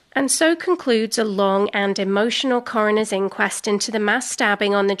And so concludes a long and emotional coroner's inquest into the mass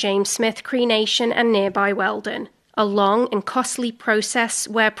stabbing on the James Smith Cree Nation and nearby Weldon. A long and costly process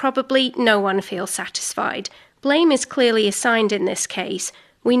where probably no one feels satisfied. Blame is clearly assigned in this case.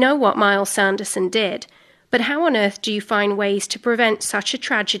 We know what Miles Sanderson did. But how on earth do you find ways to prevent such a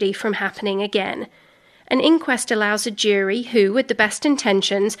tragedy from happening again? An inquest allows a jury who, with the best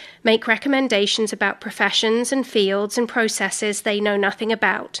intentions, make recommendations about professions and fields and processes they know nothing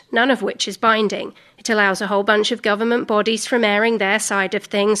about, none of which is binding. It allows a whole bunch of government bodies from airing their side of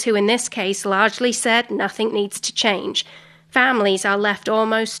things who in this case largely said nothing needs to change. Families are left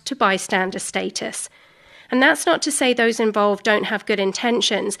almost to bystander status. And that's not to say those involved don't have good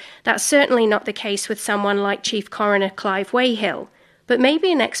intentions. That's certainly not the case with someone like Chief Coroner Clive Wayhill. But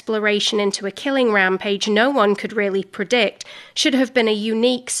maybe an exploration into a killing rampage no one could really predict should have been a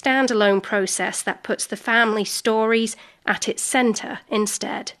unique, standalone process that puts the family stories at its centre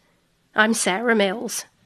instead. I'm Sarah Mills.